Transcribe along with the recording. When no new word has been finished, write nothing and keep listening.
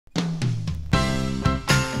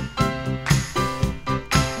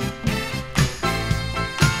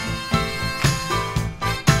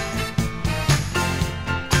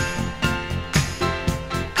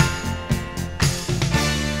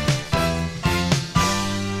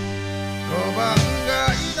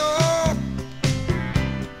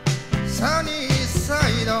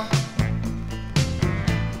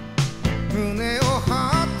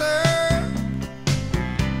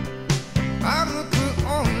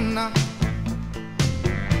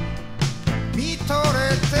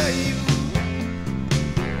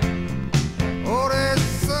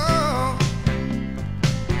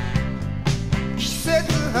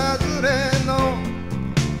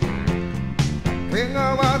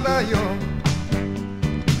川だよ。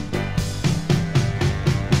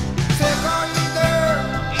世界で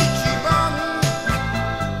一番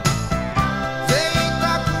贅沢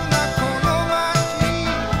なこの街、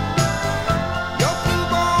欲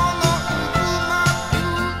望の渦巻く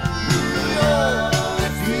ニューヨー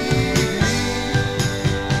ク。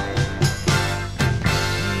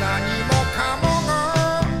何もかもが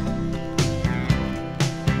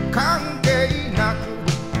関係なく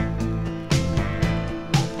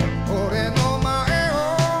俺の前を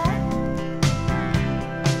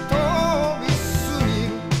通り過ぎる。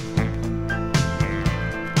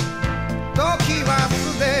時はす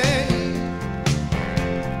でに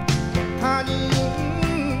他人。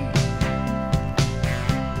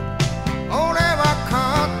俺は勝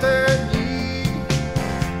手に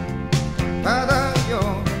ただよ。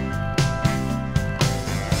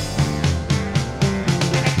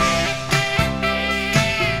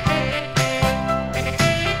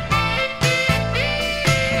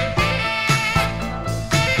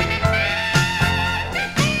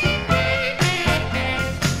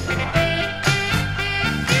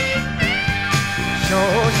商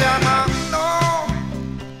社マンの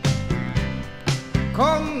こ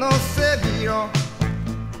の背広、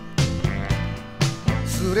す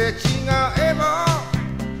れ違えば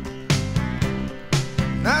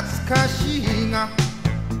懐かしいが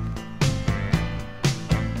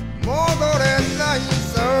戻れない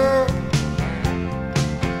ぞ。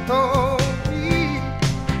遠い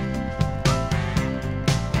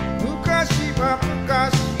昔は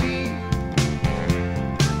昔、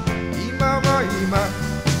今は今。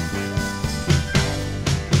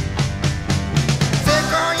世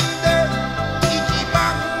界で一番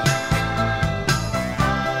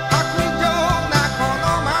薄情なこの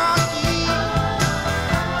街、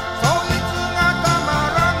そいつがたま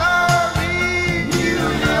らないニュ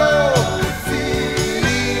ーヨークシティ。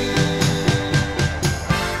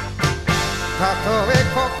たとえ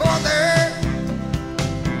ここで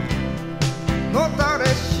のたれ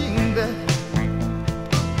死んで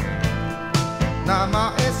名前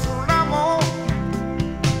すらも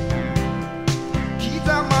刻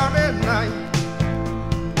まれない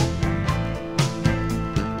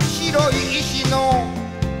白い石の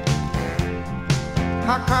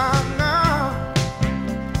墓が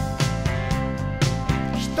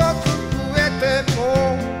一つ増えても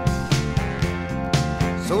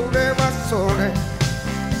それはそれ。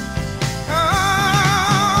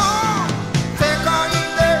世界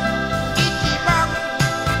で一番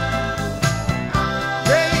贅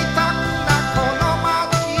沢なこの街、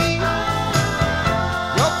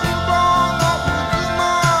欲望の渦巻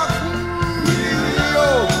くニューヨ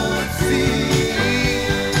ークシテ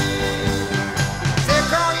ィ。世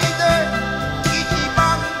界で一番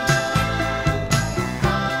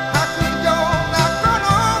薄情なこの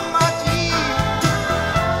街、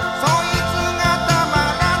そいつがたま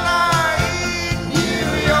らないニュ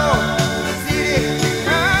ーヨークシティ。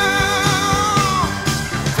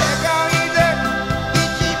世界で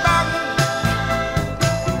一番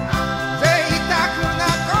贅沢な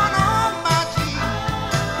この街、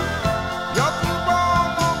欲望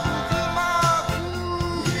の渦巻く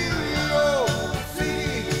ニューヨークシテ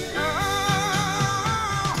ィ。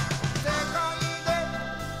世界で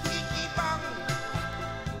一番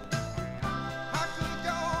薄情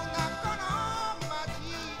なこの街、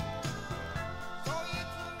そい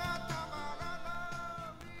つがたまらない。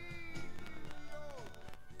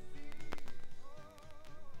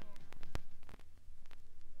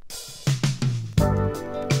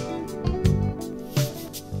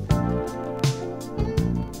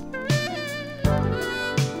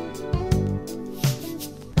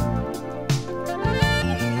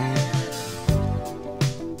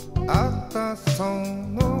あったそ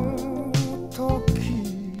の時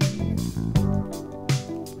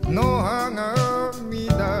の葉が乱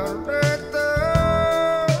れて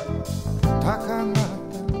高鳴っ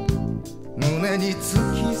た胸に突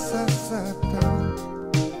き刺さった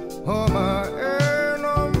お前の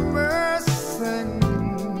目線、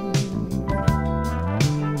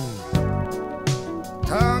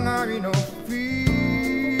互いのフィ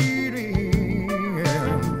ーリング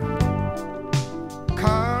絡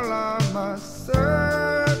ませて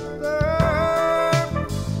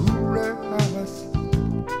触れ合わす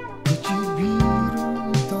唇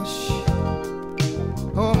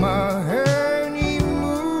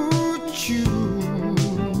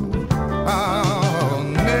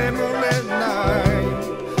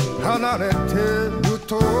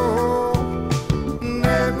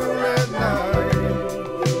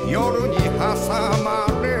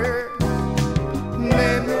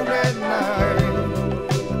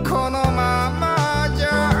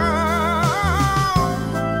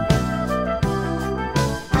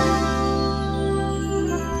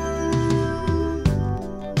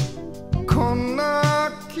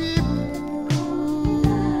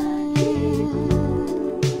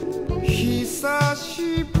久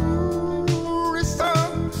しぶりさ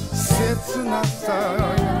切なさ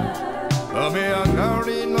雨上が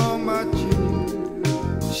りの街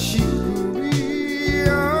にしくり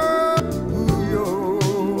合うよ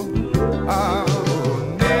I'll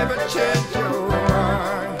never change your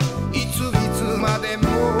mind いつまでも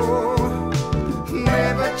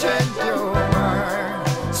Never change your mind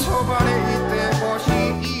そばにいてほし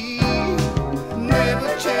い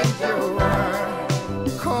Never change your mind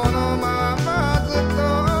このままずっと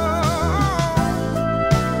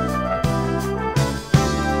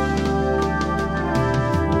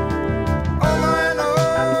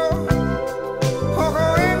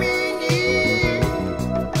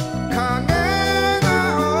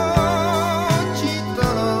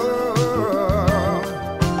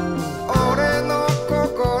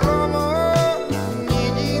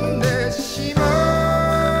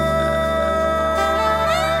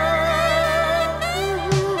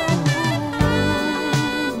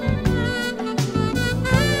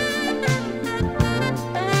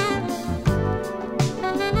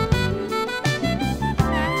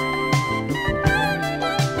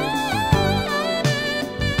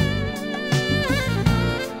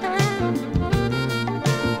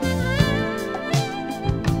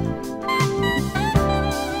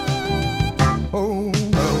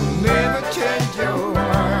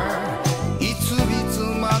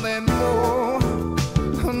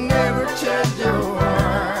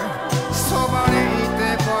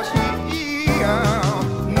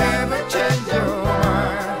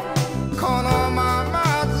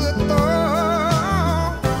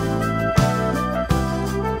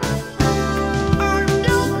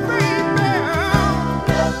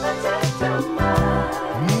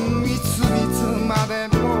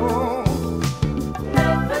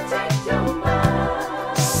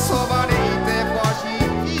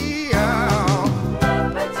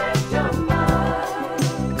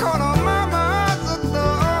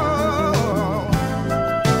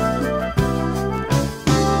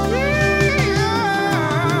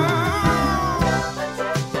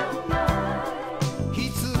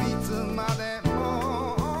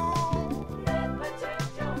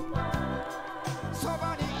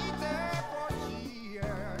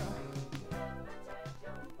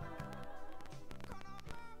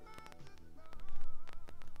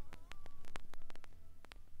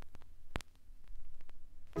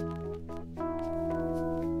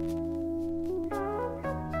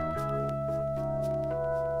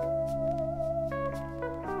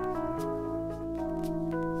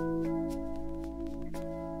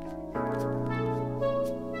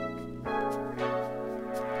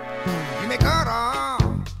夢から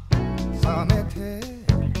覚めて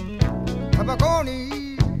タバコ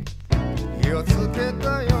に火をつけ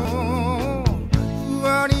たよふ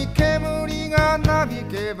わり煙がなび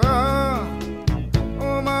けば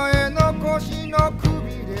お前の腰のく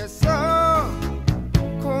びれさ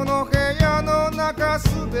この部屋の中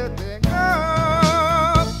すべて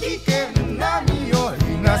が危険な匂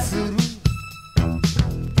いがする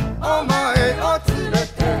お前を連れ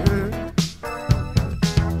て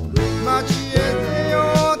街へ出よ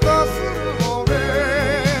うとする俺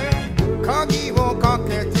鍵をか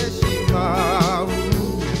けてしまう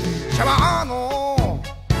シャワーの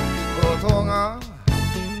音が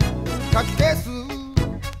かき消す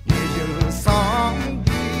23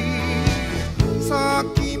尾さ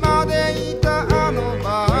っきまでいたあの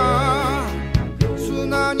バー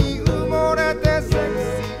砂に埋もれてセク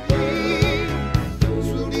シー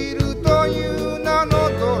スリルという名の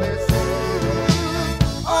ドレス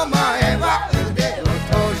お前は腕を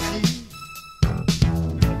通し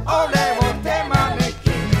俺を手招き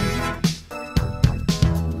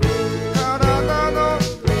体の芯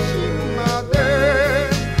まで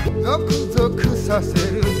ゾクゾクさせ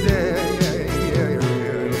るぜ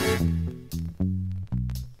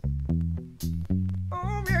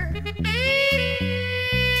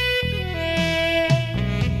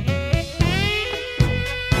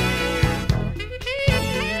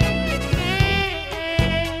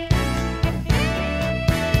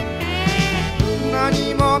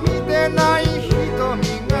何も見てない瞳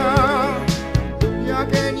がや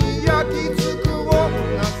けに焼き付く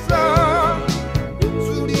女さ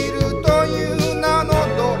スリルという名の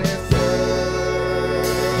ドレス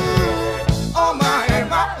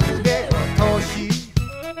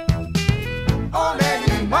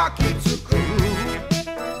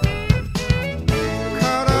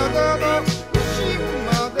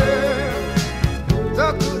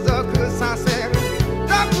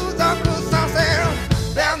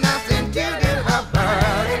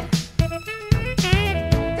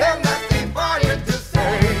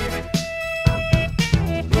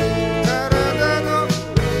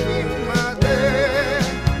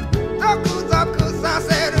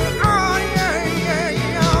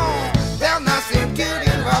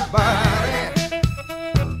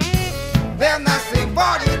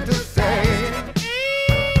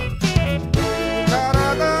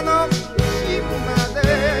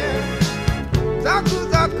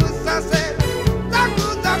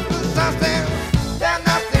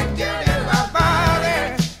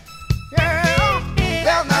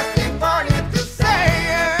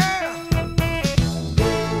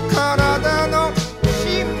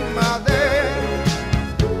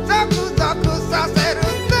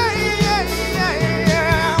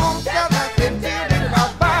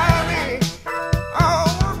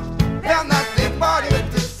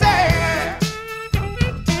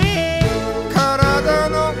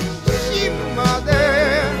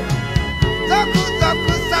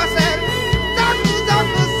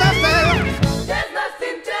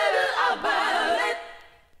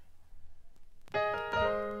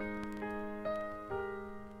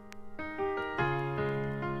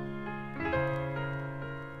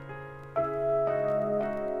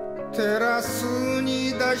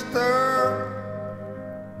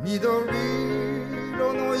緑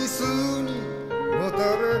色の椅子にもた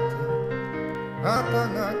れてあなた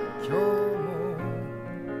が今日も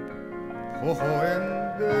微笑ん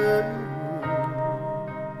でいる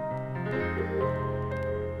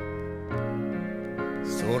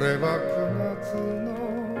それは9月の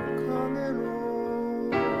影の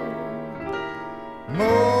モ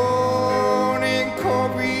ーニングコ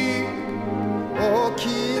ーヒー大き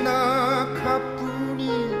なカップに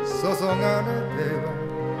注がれては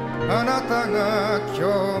あなたが今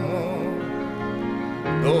日も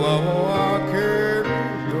ドアを開ける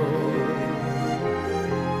よ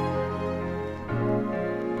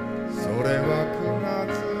それは9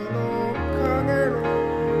月の影の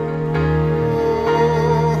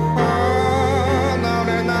離れ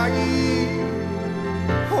ない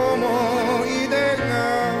思い出が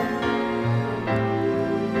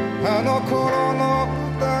あの頃の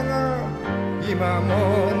歌が今も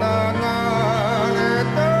流れ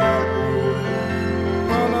た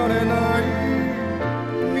離れない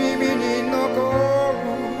耳に残る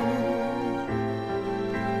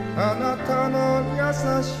あなたの優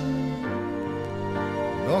しい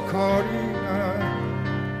残りが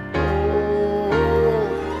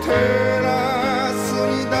テラス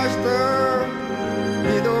に出した緑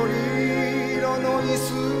色の椅子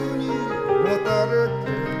にもたれて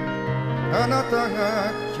あなたが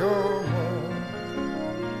今日も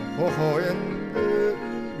微笑んでい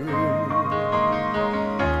る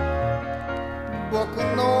僕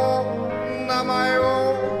の名前を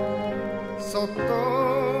そっと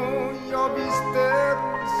呼び捨てる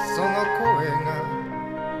その声が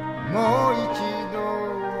もう一度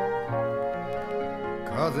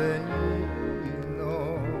風にの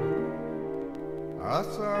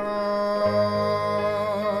朝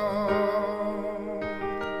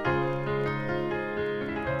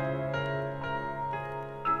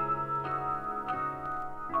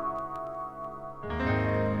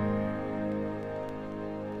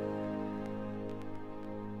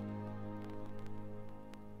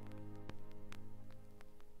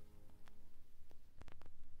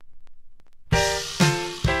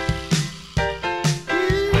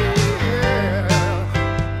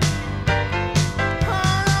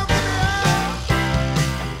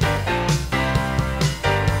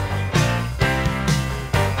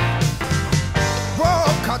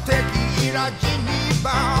ジニバ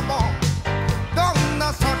ーもどん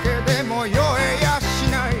な酒でも酔えやし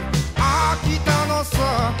ない秋田の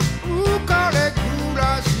さ浮かれ暮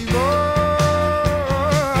らしを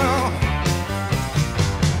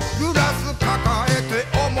グラス抱えて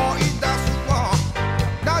思い出すわ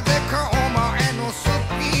なぜかお前のス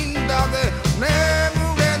ピンだで眠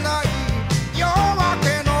れない夜明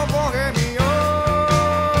けのボヘミアン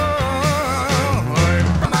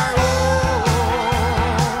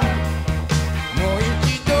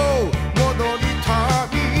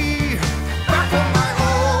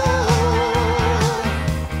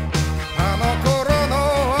あの子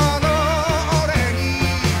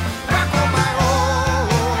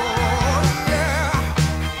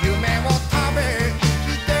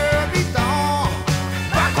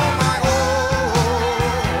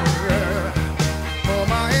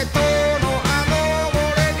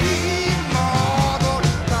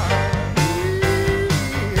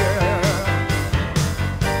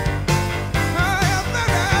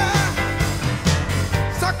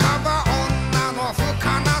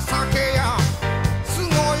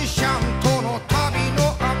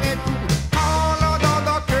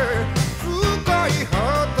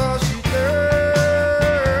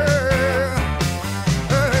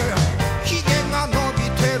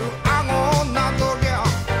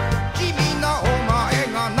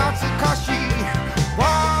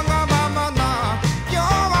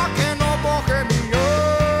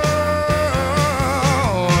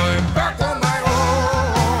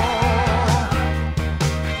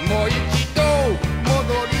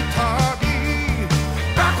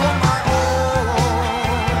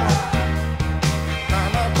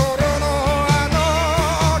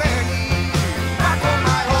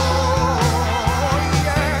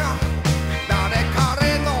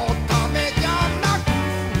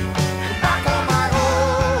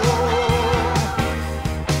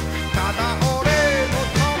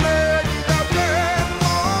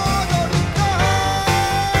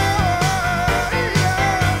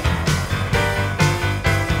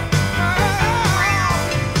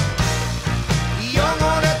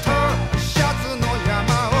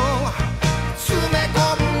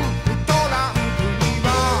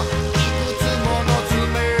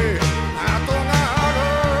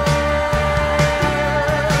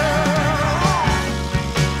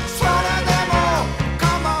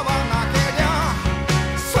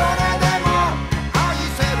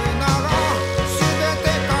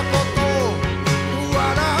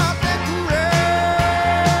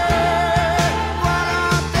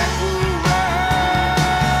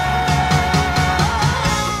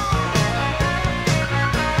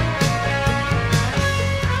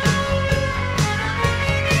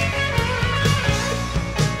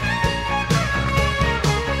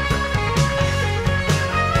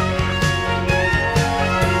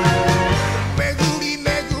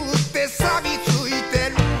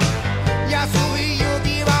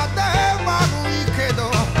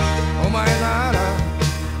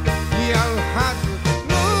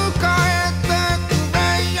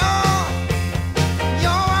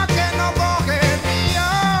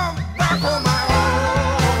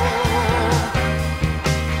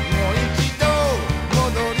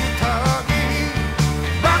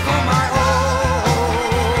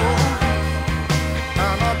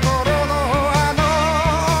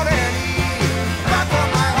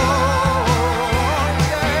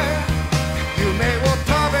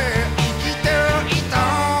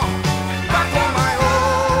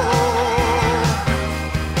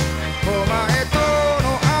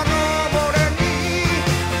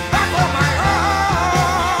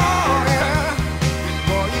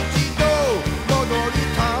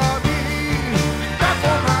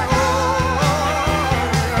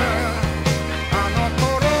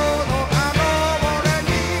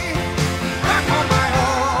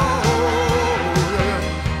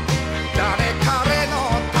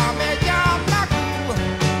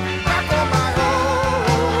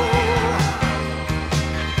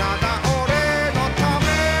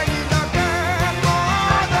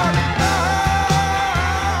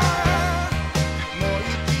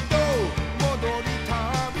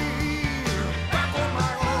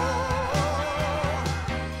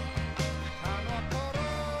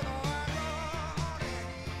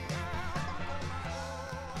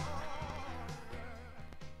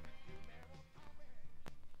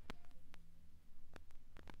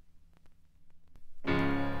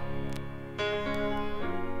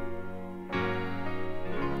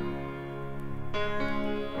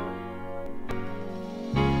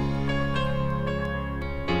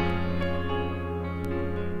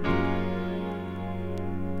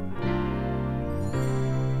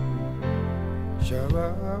シャワ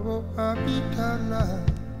ーを浴びたら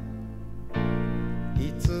い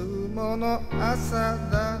つもの朝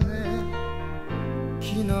だね。昨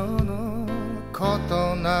日のこ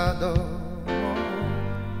となども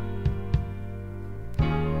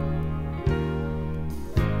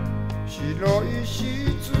白いシ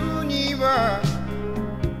ーツには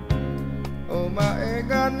お前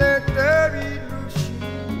が寝ているし、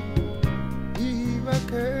言い訳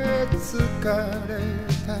疲れ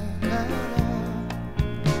たから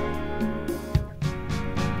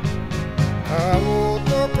青男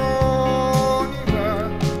には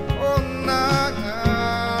女が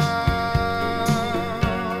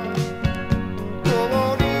通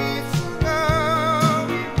りすが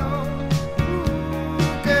りの風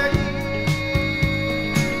景、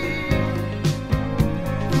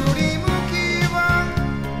振り向きは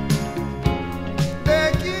で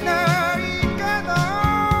きないけど、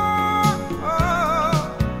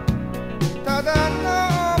ただの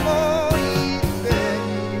思い出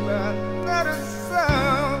にはなるさ。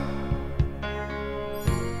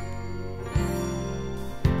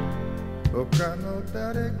他の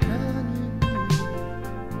誰かに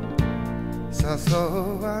誘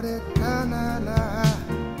われたなら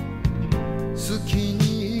好き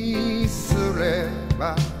にすれ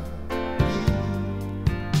ばいい。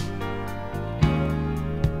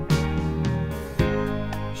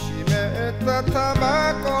湿ったタバ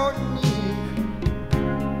コに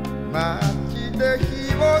マッチで火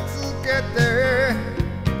をつけて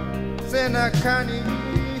背中に一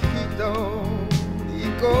人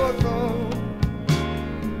ごと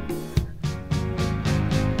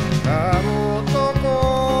あの男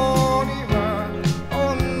には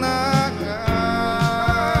女が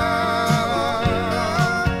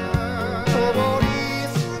通り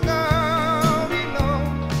すがりの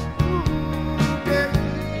風景、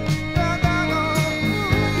ただの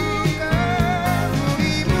風景、振り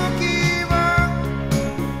向きは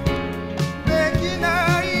できな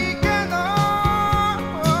いけど、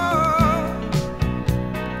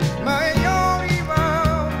前よりは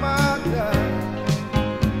まだ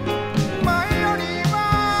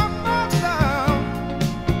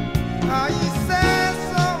愛せ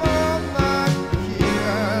そうな気が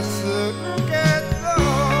するけど、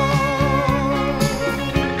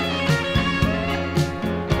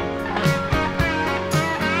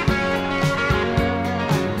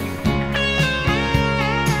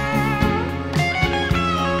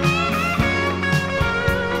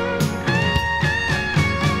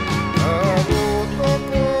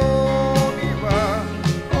男には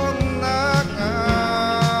女が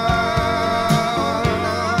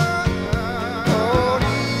通り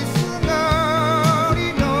すがり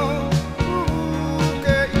の風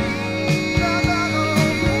景、ただの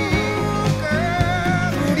風景、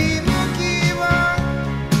振り向きは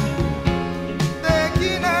でき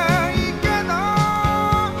ないけど、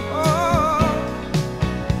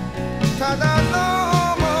ただの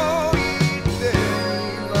思い出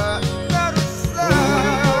にはなるさ。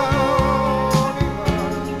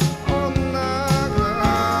女が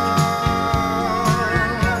通りすが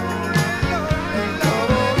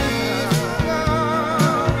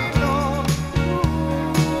りの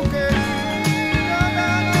風景、ただ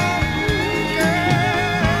の風景、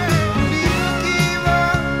振り向きは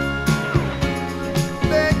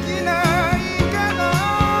できないけど、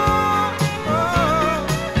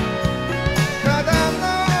ただの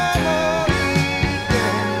思い出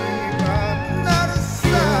にはなるさ。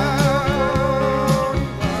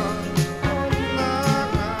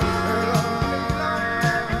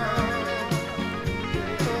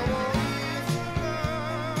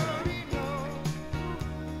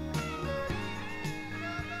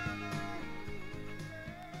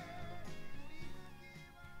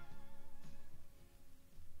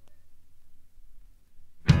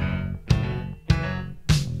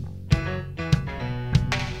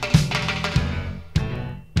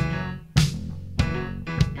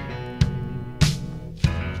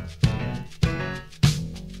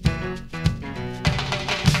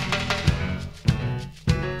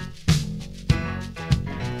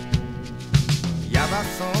やば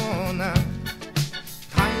そうな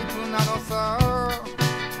タイプなのさ、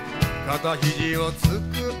肩肘をつく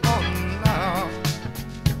女、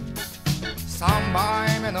3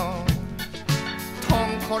杯目のトン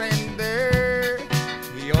コレンで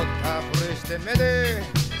酔ったふりして目で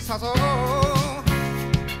誘う。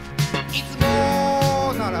いつも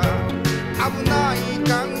なら危ない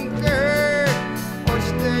関係落ち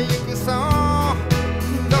ていくさ。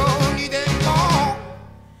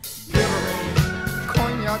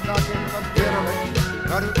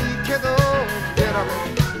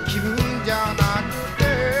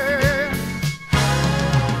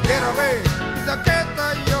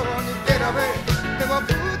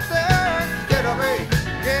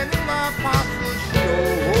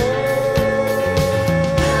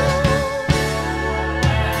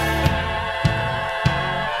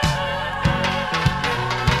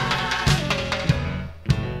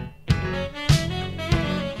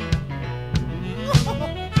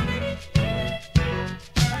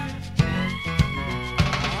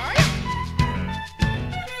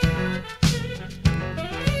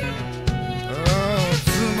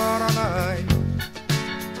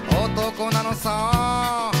なの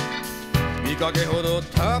さ見かけほど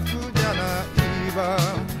タフじゃないわ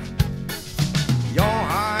4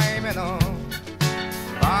杯目の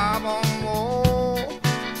バーボンを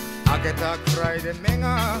開けたくらいで目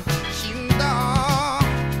が死んだ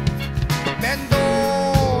面倒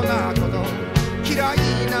なこと嫌い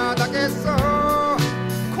なだけさ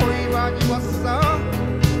恋はにはさ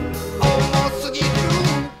重すぎる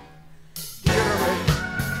Getaway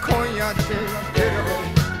今夜だけは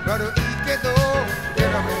Getaway 悪いけど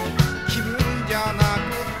Getaway 気分じゃな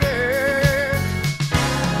くて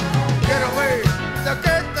Getaway 避け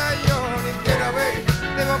たように Getaway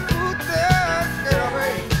でも食って Getaway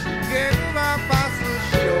ゲームはパス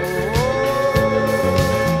しよう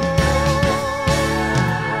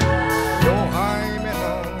4杯目の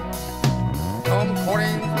トム・コリン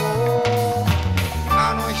ズをあ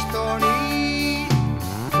の人に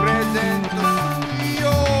プレゼントしよ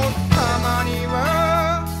うたまには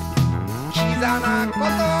キザなこと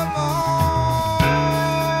も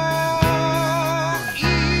いい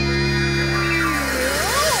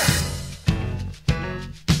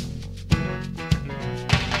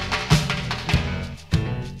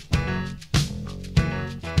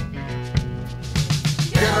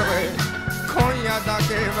Getaway 今夜だ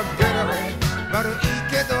けは Getaway 悪い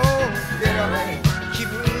けど Getaway 気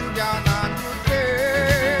分じゃなくて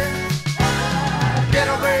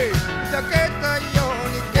Getaway 避けたよう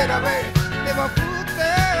に Getaway でも振って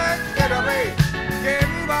Getaway ゲー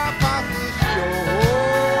ムはパスしよう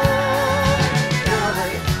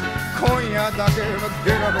Getaway 今夜だけは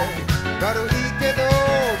Getaway 悪いけど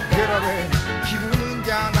Getaway 気分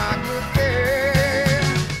じゃなくて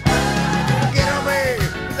Getaway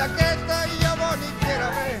避けたように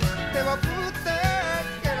Getaway でも振って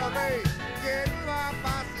Getaway ゲームはパ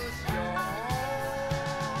スしよう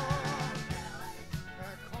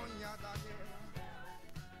今夜だけは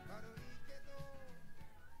悪いけど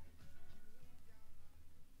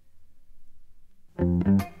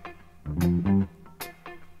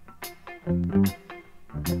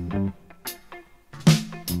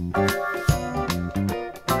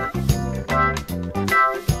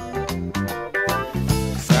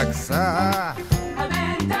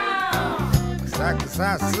く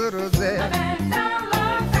さするぜ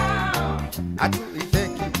熱いテ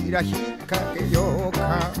キーラ引っ掛けよう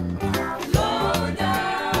か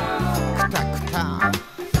くたくた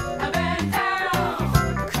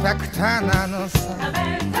くたくたなのさ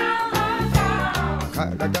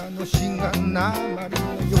体の芯が鉛の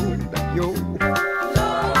ようだよ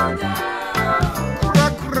ク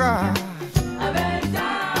ラクラ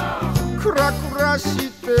クラクラ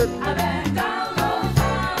してる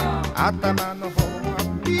頭の方は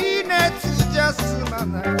微熱じゃ済ま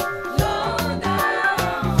ない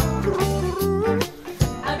くるくる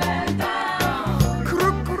くる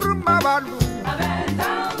くる回る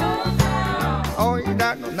おい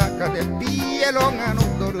らの中でピエロが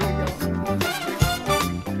踊るよ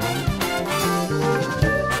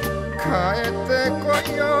帰ってこ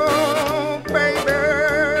いよベイベ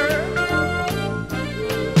ー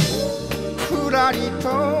ふらりと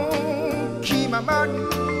気ままに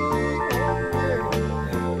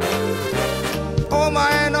お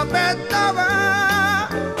前のベッドは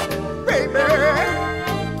ベイベ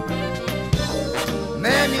ー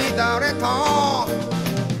ねみだれと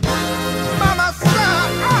ママさ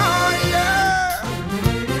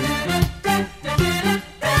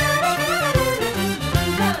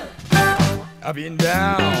I've been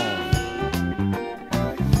down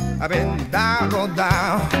I've been down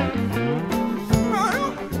down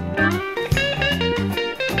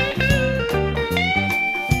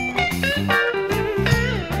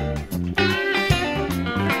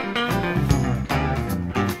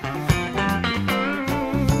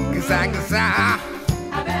ぐさぐさ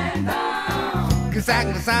ぐさ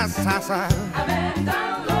ぐさささ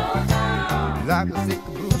ラブシッ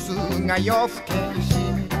クブルースが夜更けにし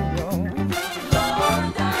みるよ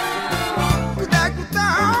ぐだぐだ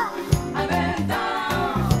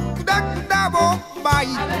ぐだぐだを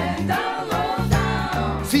巻いて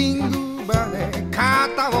スイングバで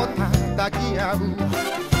肩を叩き合う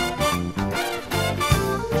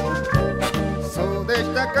そうで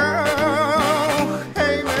したか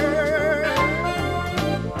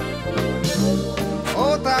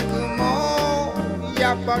オタクも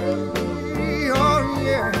やっぱり、oh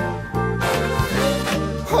yeah、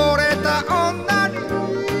惚れた女に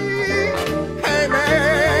Hey man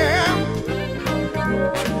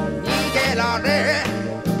逃げられ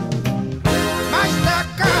ました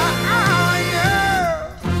か、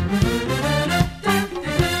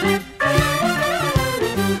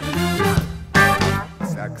yeah、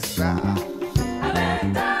さくさ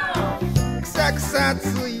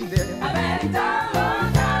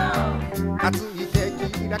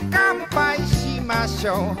し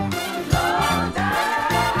ょう。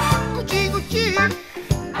ぐちぐちぐ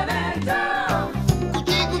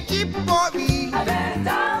ちぐちっぽい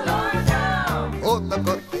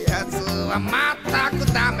男ってやつはまったく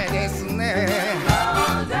ダメですね。ぐ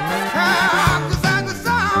さぐさぐさ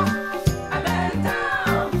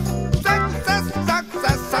ぐさぐさぐさ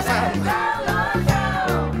ささ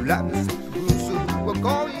ラブスブースをご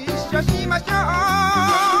一緒しましょう。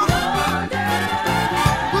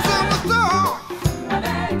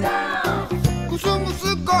ぐすむす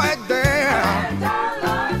声で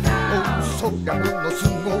そりゃものす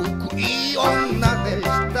ごくいい女でし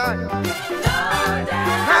たよ。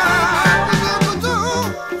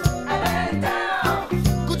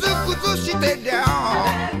ぐずぐずしてりゃ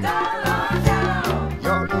夜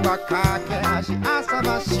は駆け足朝は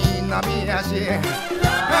忍び足く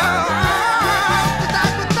た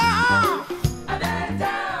く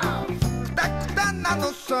たくたなの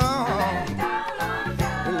さ。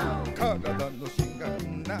体の芯が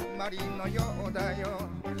鉛のようだよ。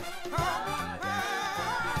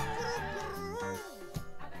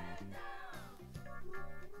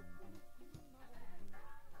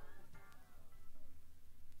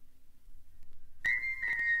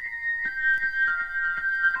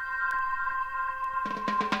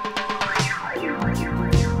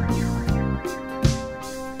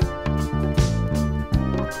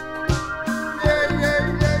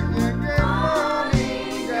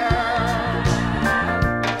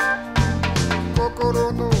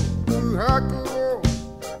心の空白を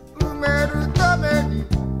埋めるために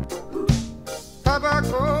タバコ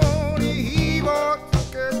に火をつ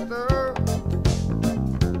けた。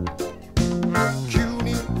急に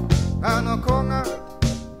あの子が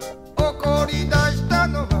怒り出した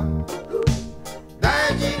のは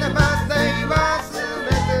大事なバースデー忘れ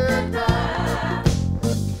てた。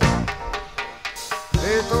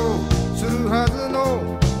するはずの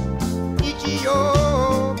日曜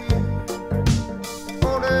日俺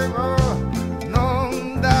は飲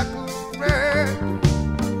んだくれ。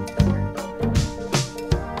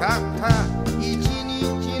たった一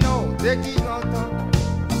日の出来事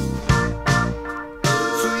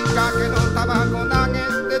吸いかけの卵投げ捨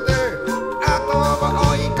てて後を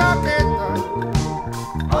追いかけた。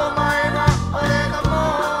お前が俺のモ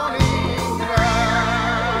ーニング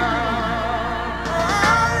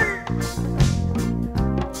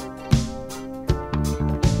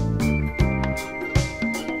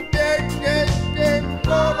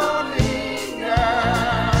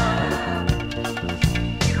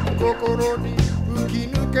心に吹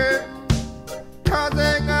き抜け風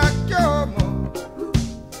が今日も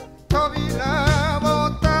扉を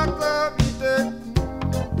叩いて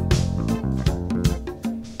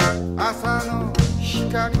朝の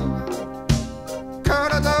光が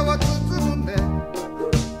体を包んで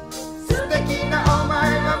素敵なお前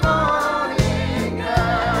がモーニング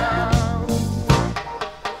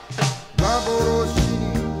幻に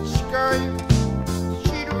近いシ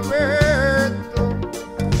ルエット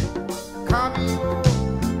髪を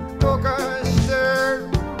溶かして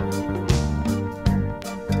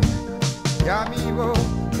闇を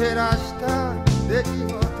照らした出来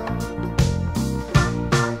事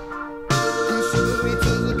くすみ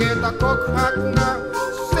続けた告白が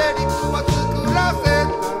セリフを作らせた。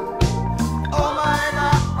お前が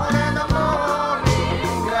俺のモーニ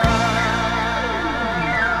ング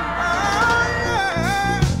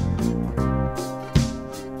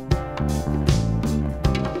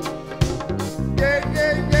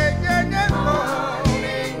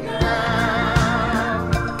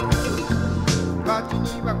街に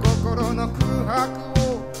は心の空白